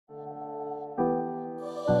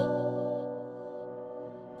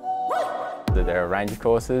that there are a range of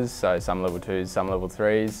courses, so some level 2s, some level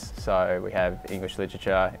 3s. So we have English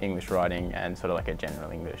literature, English writing and sort of like a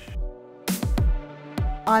general English.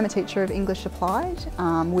 I'm a teacher of English Applied,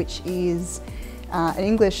 which is an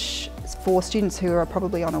English for students who are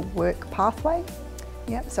probably on a work pathway.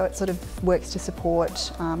 Yep, so it sort of works to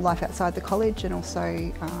support life outside the college and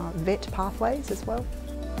also vet pathways as well.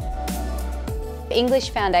 English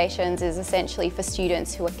Foundations is essentially for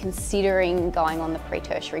students who are considering going on the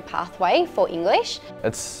pre-tertiary pathway for English.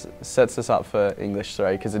 It sets us up for English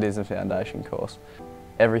 3 because it is a foundation course.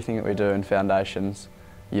 Everything that we do in foundations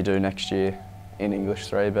you do next year in English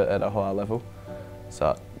 3 but at a higher level, so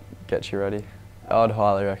it gets you ready. I'd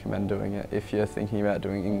highly recommend doing it if you're thinking about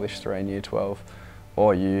doing English 3 in Year 12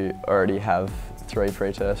 or you already have 3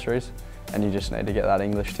 pre-tertiaries and you just need to get that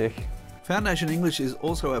English tick. Foundation English is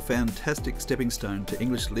also a fantastic stepping stone to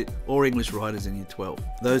English Lit or English Writers in Year 12.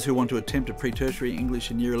 Those who want to attempt a pre-tertiary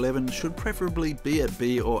English in Year 11 should preferably be at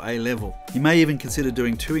B or A level. You may even consider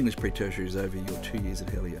doing 2 English pre-tertiaries over your 2 years at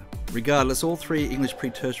Hellyer. Regardless, all 3 English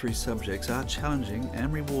pre-tertiary subjects are challenging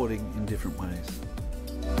and rewarding in different ways.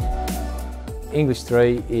 English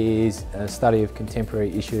 3 is a study of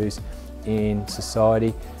contemporary issues in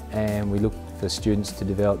society, and we look for students to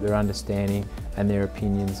develop their understanding and their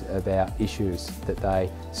opinions about issues that they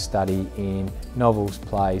study in novels,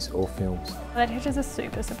 plays or films. The teachers are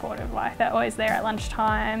super supportive, like they're always there at lunch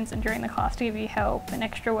times and during the class to give you help and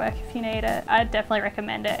extra work if you need it. I'd definitely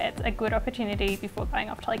recommend it. It's a good opportunity before going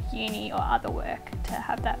off to like uni or other work to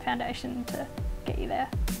have that foundation to get you there.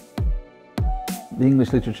 The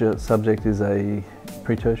English literature subject is a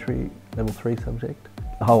pre-tertiary level 3 subject.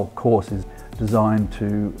 The whole course is designed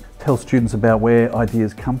to tell students about where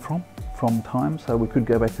ideas come from time. So we could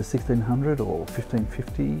go back to 1600 or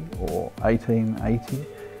 1550 or 1880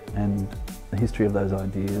 and the history of those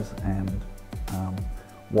ideas and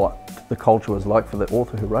what the culture was like for the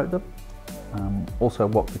author who wrote them. Also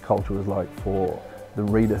what the culture was like for the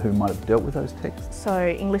reader who might have dealt with those texts. So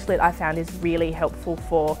English Lit I found is really helpful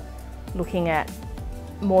for looking at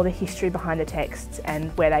more the history behind the texts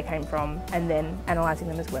and where they came from and then analysing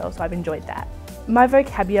them as well, so I've enjoyed that. My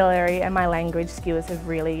vocabulary and my language skills have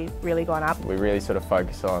really gone up. We really sort of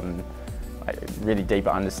focus on really deeper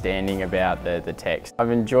understanding about the text. I've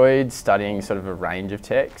enjoyed studying sort of a range of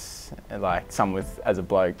texts, like some with, as a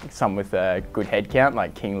bloke, some with a good head count,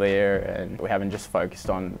 like King Lear, and we haven't just focused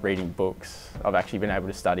on reading books. I've actually been able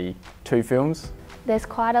to study 2 films. There's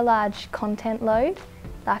quite a large content load,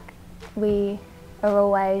 like we are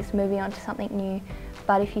always moving on to something new,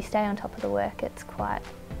 but if you stay on top of the work it's quite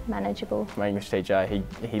manageable. My English teacher,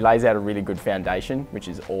 he lays out a really good foundation, which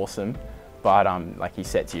is awesome, but like he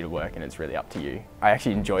sets you to work and it's really up to you. I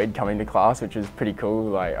actually enjoyed coming to class, which was pretty cool.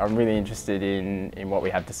 Like I'm really interested in what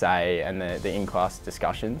we have to say and the in-class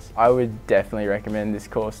discussions. I would definitely recommend this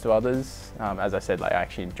course to others. As I said, like I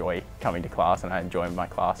actually enjoy coming to class and I enjoy my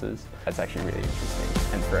classes. It's actually really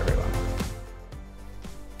interesting and for everyone.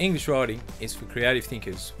 English writing is for creative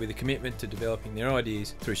thinkers with a commitment to developing their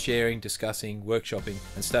ideas through sharing, discussing, workshopping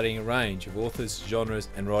and studying a range of authors, genres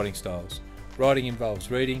and writing styles. Writing involves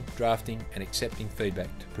reading, drafting and accepting feedback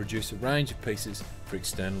to produce a range of pieces for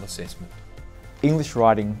external assessment. English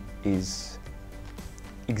writing is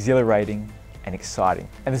exhilarating and exciting,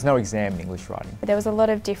 and there's no exam in English writing. There was a lot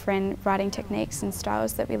of different writing techniques and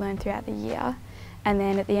styles that we learned throughout the year. And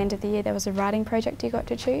then at the end of the year there was a writing project you got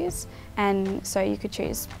to choose, and so you could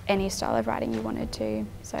choose any style of writing you wanted to.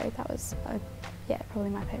 So that was, yeah,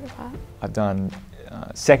 probably my favourite part. I've done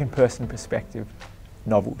second person perspective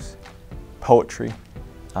novels, poetry,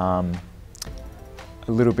 a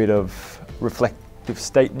little bit of reflective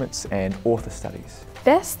statements and author studies.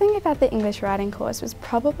 Best thing about the English writing course was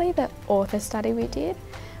probably the author study we did.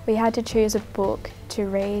 We had to choose a book to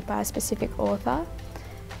read by a specific author,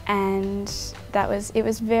 and it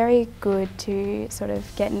was very good to sort of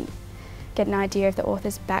get an idea of the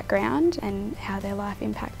author's background and how their life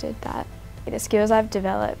impacted that. The skills I've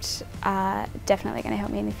developed are definitely going to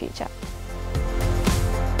help me in the future.